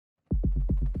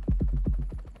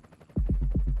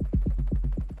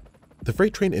The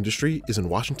freight train industry is in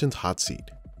Washington's hot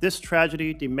seat. This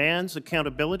tragedy demands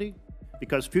accountability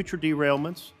because future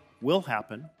derailments will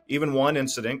happen. Even one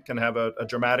incident can have a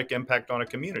dramatic impact on a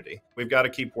community. We've got to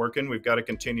keep working. We've got to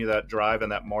continue that drive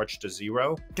and that march to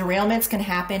zero. Derailments can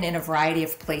happen in a variety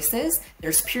of places.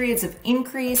 There's periods of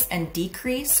increase and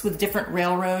decrease with different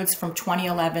railroads from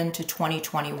 2011 to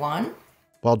 2021.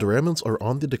 While derailments are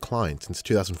on the decline since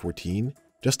 2014,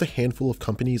 just a handful of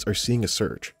companies are seeing a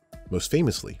surge. Most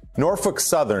famously, Norfolk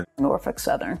Southern. Norfolk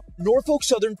Southern. Norfolk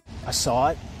Southern. I saw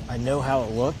it. I know how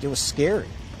it looked. It was scary.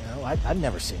 You know, I'd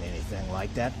never seen anything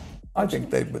like that. I think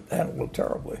they handled it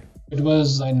terribly. It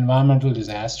was an environmental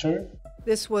disaster.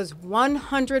 This was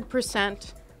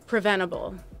 100%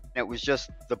 preventable. It was just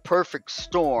the perfect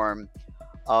storm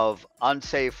of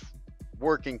unsafe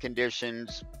working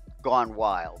conditions gone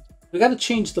wild. We got to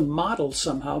change the model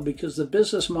somehow because the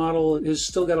business model has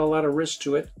still got a lot of risk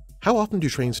to it. How often do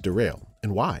trains derail,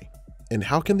 and why? And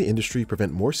how can the industry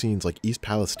prevent more scenes like East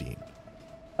Palestine?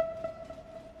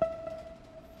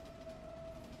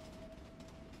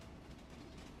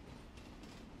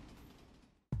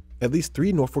 At least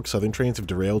 3 Norfolk Southern trains have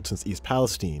derailed since East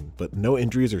Palestine, but no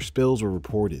injuries or spills were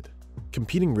reported.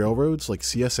 Competing railroads like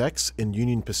CSX and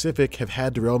Union Pacific have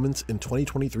had derailments in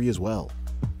 2023 as well.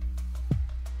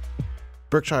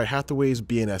 Berkshire Hathaway's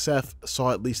BNSF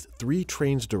saw at least 3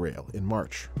 trains derail in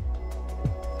March.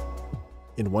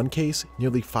 In one case,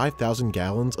 nearly 5,000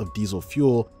 gallons of diesel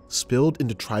fuel spilled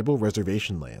into tribal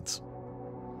reservation lands.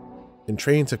 And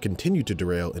trains have continued to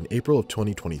derail in April of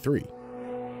 2023.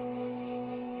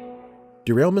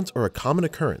 Derailments are a common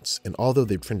occurrence, and although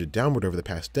they've trended downward over the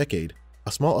past decade,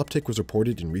 a small uptick was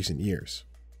reported in recent years.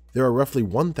 There are roughly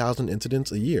 1,000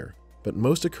 incidents a year, but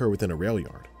most occur within a rail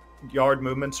yard. Yard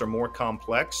movements are more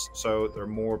complex, so they're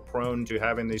more prone to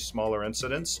having these smaller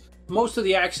incidents. Most of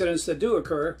the accidents that do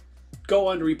occur go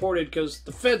unreported because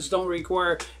the feds don't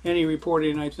require any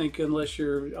reporting, I think, unless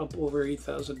you're up over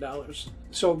 $8,000.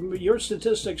 So your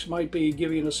statistics might be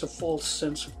giving us a false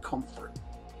sense of comfort.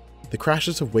 The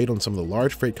crashes have weighed on some of the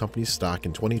large freight companies' stock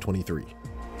in 2023.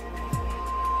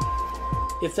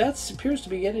 If that appears to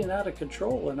be getting out of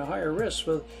control and a higher risk,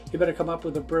 well, you better come up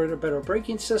with a better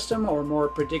braking system or more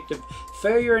predictive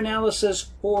failure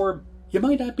analysis, or you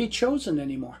might not be chosen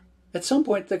anymore. At some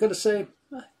point, they're going to say,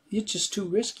 you're just too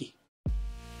risky.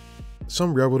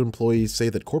 Some railroad employees say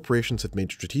that corporations have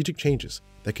made strategic changes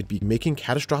that could be making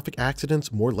catastrophic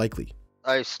accidents more likely.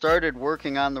 I started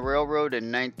working on the railroad in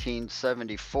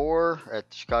 1974 at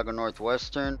the Chicago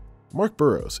Northwestern. Mark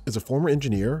Burrows is a former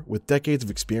engineer with decades of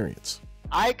experience.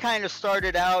 I kind of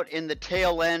started out in the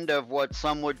tail end of what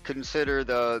some would consider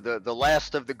the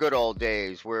last of the good old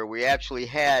days, where we actually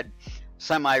had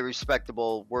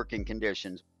semi-respectable working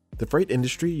conditions. The freight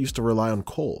industry used to rely on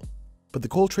coal, but the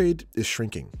coal trade is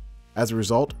shrinking. As a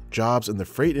result, jobs in the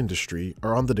freight industry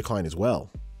are on the decline as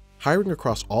well. Hiring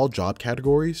across all job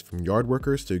categories, from yard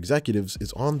workers to executives,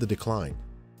 is on the decline.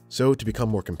 So to become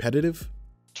more competitive,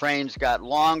 trains got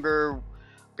longer,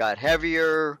 got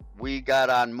heavier, we got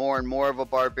on more and more of a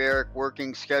barbaric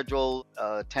working schedule,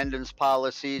 attendance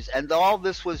policies, and all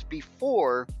this was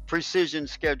before precision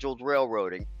scheduled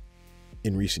railroading.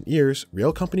 In recent years,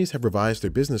 rail companies have revised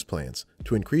their business plans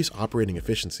to increase operating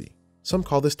efficiency. Some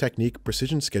call this technique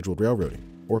precision scheduled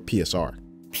railroading, or PSR.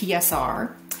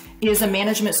 PSR is a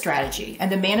management strategy,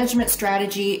 and the management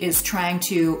strategy is trying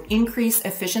to increase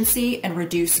efficiency and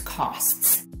reduce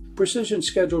costs. Precision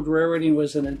scheduled railroading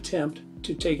was an attempt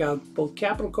to take out both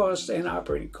capital costs and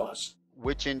operating costs,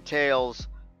 which entails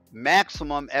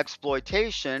maximum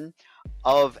exploitation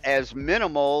of as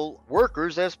minimal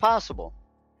workers as possible.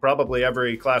 Probably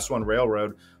every Class 1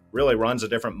 railroad really runs a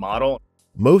different model.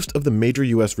 Most of the major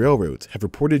U.S. railroads have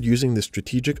reported using this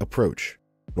strategic approach.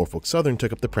 Norfolk Southern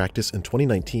took up the practice in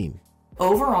 2019.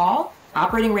 Overall,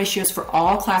 operating ratios for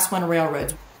all Class 1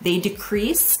 railroads, they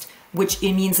decreased, which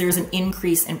means there's an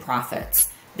increase in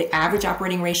profits. The average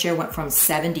operating ratio went from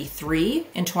 73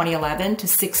 in 2011 to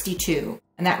 62,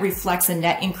 and that reflects a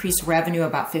net increased revenue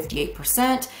about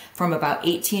 58%, from about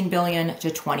 $18 billion to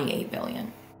 $28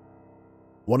 billion.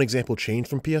 One example change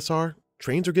from PSR,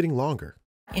 trains are getting longer.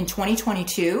 In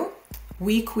 2022,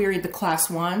 we queried the Class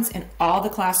 1s, and all the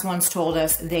Class 1s told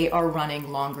us they are running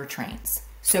longer trains.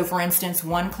 So for instance,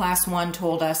 one Class 1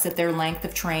 told us that their length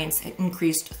of trains had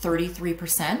increased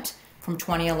 33% from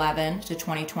 2011 to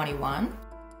 2021.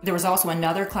 There was also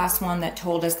another Class 1 that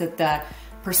told us that the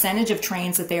percentage of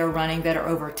trains that they are running that are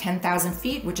over 10,000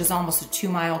 feet, which is almost a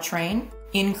 2-mile train,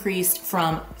 increased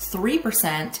from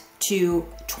 3% to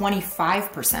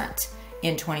 25%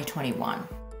 in 2021.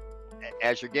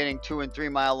 As you're getting 2- and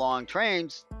 3-mile long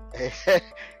trains,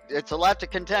 It's a lot to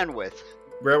contend with.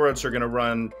 Railroads are going to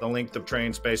run the length of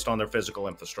trains based on their physical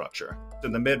infrastructure.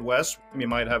 In the Midwest, you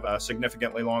might have a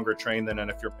significantly longer train than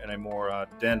if you're in a more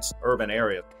dense urban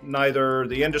area. Neither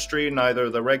the industry, neither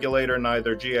the regulator,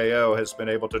 neither GAO has been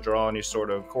able to draw any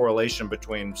sort of correlation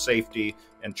between safety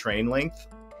and train length.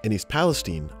 In East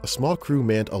Palestine, a small crew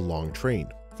manned a long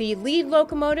train. The lead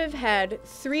locomotive had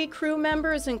 3 crew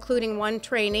members, including 1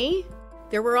 trainee.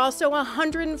 There were also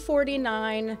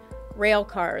 149 rail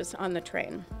cars on the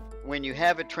train. When you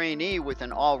have a trainee with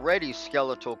an already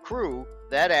skeletal crew,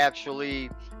 that actually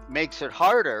makes it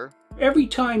harder. Every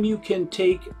time you can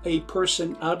take a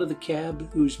person out of the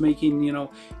cab who's making,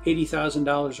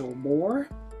 $80,000 or more,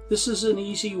 this is an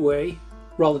easy way,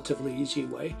 relatively easy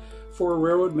way, for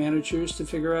railroad managers to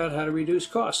figure out how to reduce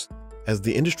costs. As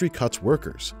the industry cuts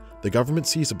workers, the government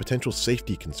sees a potential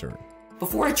safety concern.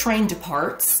 Before a train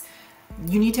departs,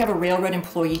 you need to have a railroad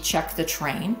employee check the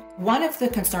train. One of the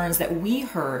concerns that we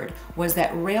heard was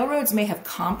that railroads may have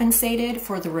compensated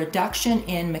for the reduction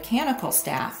in mechanical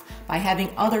staff by having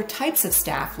other types of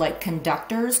staff, like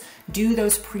conductors, do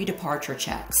those pre-departure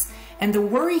checks. And the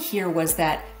worry here was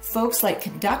that folks like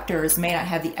conductors may not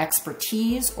have the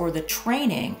expertise or the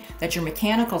training that your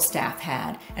mechanical staff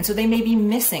had, and so they may be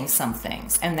missing some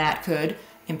things, and that could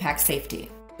impact safety.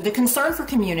 The concern for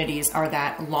communities are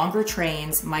that longer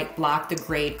trains might block the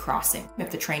grade crossing.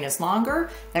 If the train is longer,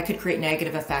 that could create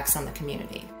negative effects on the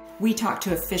community. We talked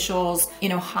to officials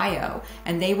in Ohio,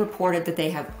 and they reported that they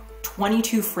have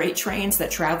 22 freight trains that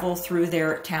travel through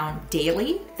their town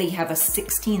daily. They have a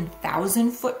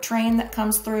 16,000-foot train that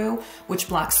comes through, which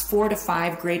blocks 4 to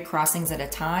 5 grade crossings at a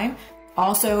time.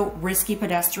 Also, risky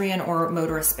pedestrian or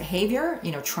motorist behavior,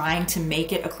 trying to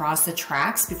make it across the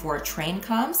tracks before a train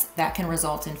comes, that can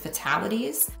result in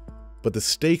fatalities. But the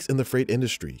stakes in the freight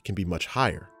industry can be much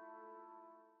higher.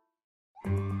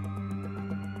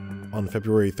 On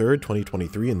February 3rd,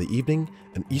 2023, in the evening,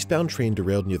 an eastbound train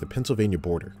derailed near the Pennsylvania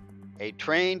border. A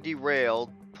train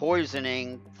derailed,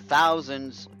 poisoning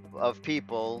thousands of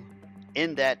people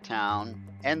in that town.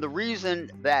 And the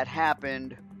reason that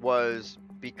happened was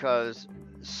because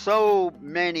so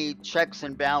many checks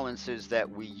and balances that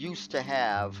we used to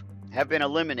have been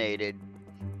eliminated.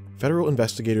 Federal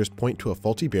investigators point to a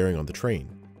faulty bearing on the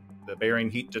train. The bearing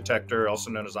heat detector,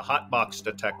 also known as a hot box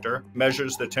detector,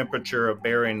 measures the temperature of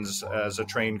bearings as a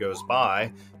train goes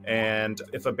by. And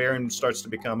if a bearing starts to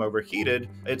become overheated,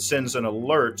 it sends an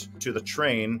alert to the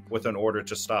train with an order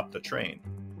to stop the train.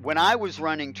 When I was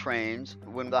running trains,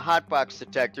 when the hot box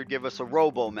detector gave us a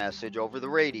robo message over the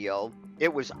radio,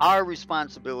 it was our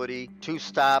responsibility to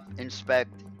stop,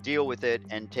 inspect, deal with it,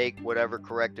 and take whatever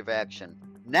corrective action.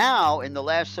 Now, in the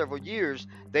last several years,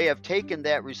 they have taken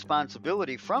that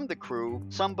responsibility from the crew.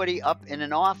 Somebody up in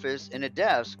an office, in a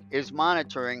desk, is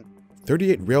monitoring.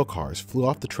 38 rail cars flew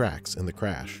off the tracks in the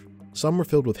crash. Some were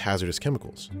filled with hazardous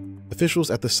chemicals. Officials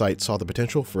at the site saw the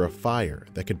potential for a fire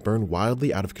that could burn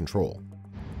wildly out of control.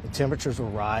 The temperatures were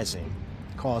rising,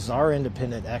 caused our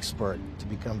independent expert to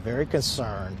become very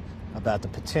concerned about the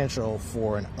potential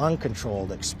for an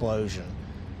uncontrolled explosion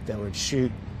that would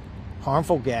shoot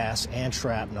harmful gas and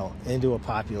shrapnel into a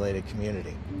populated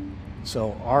community.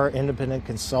 So our independent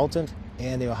consultant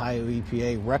and the Ohio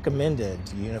EPA recommended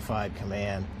to Unified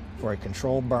Command for a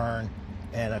controlled burn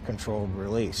and a controlled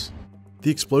release.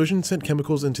 The explosion sent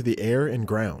chemicals into the air and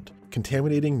ground,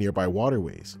 contaminating nearby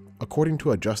waterways, according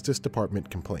to a Justice Department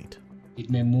complaint. It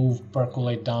may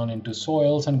percolate down into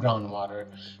soils and groundwater,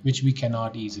 which we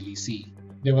cannot easily see.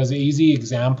 There was easy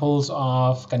examples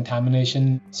of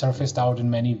contamination surfaced out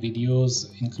in many videos,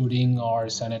 including our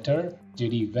Senator,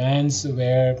 Getty,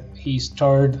 where he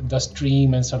stirred the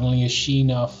stream and suddenly a sheen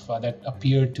of that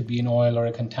appeared to be an oil or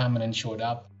a contaminant showed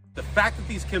up. The fact that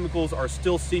these chemicals are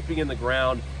still seeping in the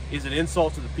ground is an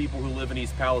insult to the people who live in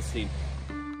East Palestine.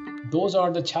 Those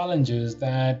are the challenges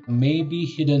that may be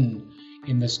hidden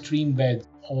in the stream bed,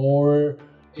 or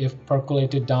if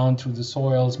percolated down through the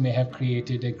soils, may have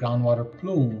created a groundwater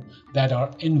plume that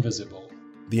are invisible.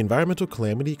 The environmental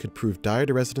calamity could prove dire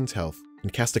to residents' health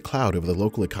and cast a cloud over the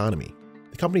local economy.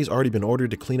 The company's already been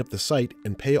ordered to clean up the site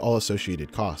and pay all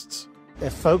associated costs.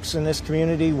 If folks in this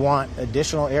community want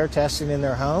additional air testing in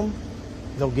their home,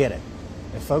 they'll get it.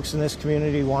 If folks in this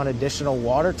community want additional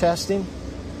water testing,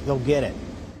 they'll get it.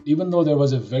 Even though there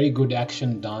was a very good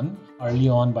action done early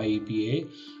on by EPA,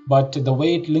 but the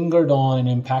way it lingered on and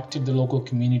impacted the local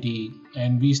community,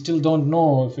 and we still don't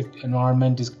know if the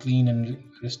environment is clean and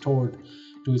restored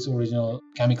to its original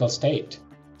chemical state.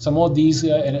 Some of these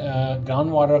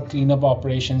groundwater cleanup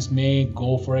operations may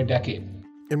go for a decade.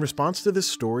 In response to this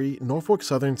story, Norfolk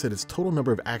Southern said its total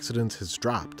number of accidents has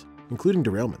dropped, including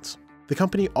derailments. The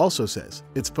company also says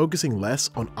it's focusing less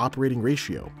on operating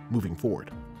ratio moving forward.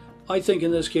 I think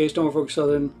in this case, Norfolk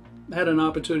Southern had an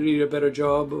opportunity to do a better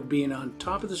job of being on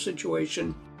top of the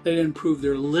situation. They improved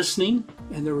their listening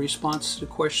and their response to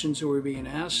questions that were being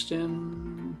asked,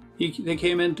 and they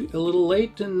came in a little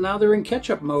late, and now they're in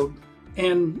catch-up mode.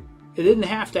 And it didn't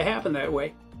have to happen that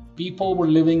way. People were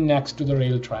living next to the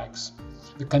rail tracks.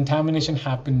 The contamination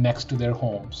happened next to their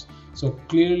homes. So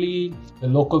clearly, the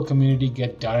local community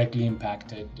get directly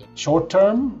impacted. Short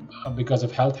term, because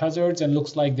of health hazards, and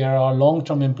looks like there are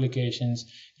long-term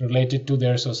implications related to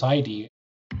their society.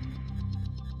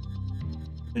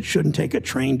 It shouldn't take a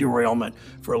train derailment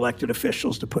for elected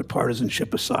officials to put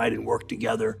partisanship aside and work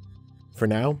together. For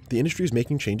now, the industry is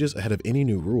making changes ahead of any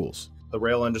new rules. The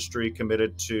rail industry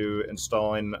committed to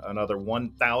installing another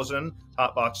 1,000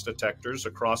 hotbox detectors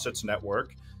across its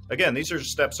network. Again, these are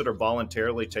steps that are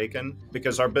voluntarily taken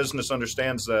because our business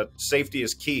understands that safety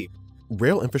is key.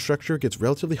 Rail infrastructure gets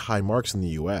relatively high marks in the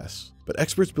US, but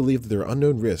experts believe that there are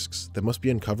unknown risks that must be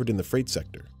uncovered in the freight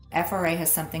sector. FRA has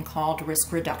something called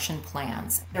risk reduction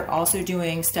plans. They're also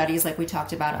doing studies like we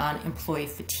talked about on employee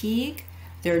fatigue.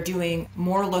 They're doing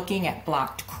more looking at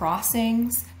blocked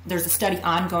crossings. There's a study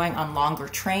ongoing on longer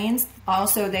trains.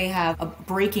 Also, they have a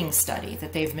braking study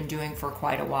that they've been doing for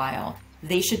quite a while.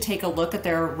 They should take a look at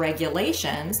their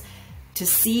regulations to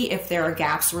see if there are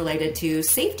gaps related to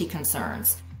safety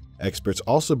concerns. Experts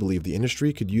also believe the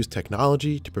industry could use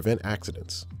technology to prevent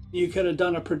accidents. You could have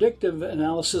done a predictive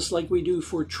analysis like we do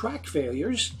for track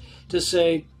failures to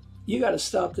say, you got to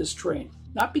stop this train.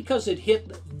 Not because it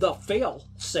hit the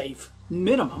fail-safe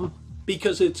minimum,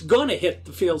 because it's going to hit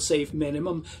the fail-safe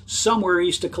minimum somewhere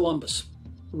east of Columbus.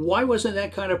 Why wasn't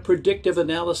that kind of predictive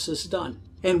analysis done?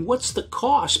 And what's the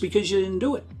cost because you didn't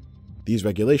do it? These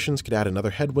regulations could add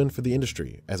another headwind for the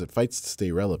industry as it fights to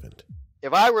stay relevant.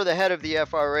 If I were the head of the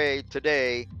FRA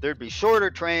today, there'd be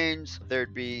shorter trains,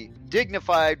 there'd be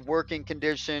dignified working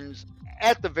conditions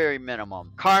at the very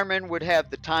minimum. Carmen would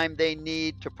have the time they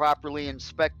need to properly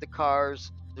inspect the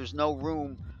cars. There's no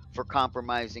room for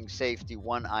compromising safety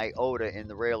one iota in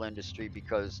the rail industry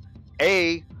because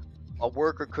A, a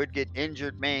worker could get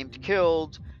injured, maimed,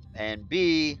 killed, and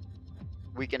B,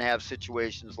 we can have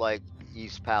situations like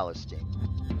East Palestine.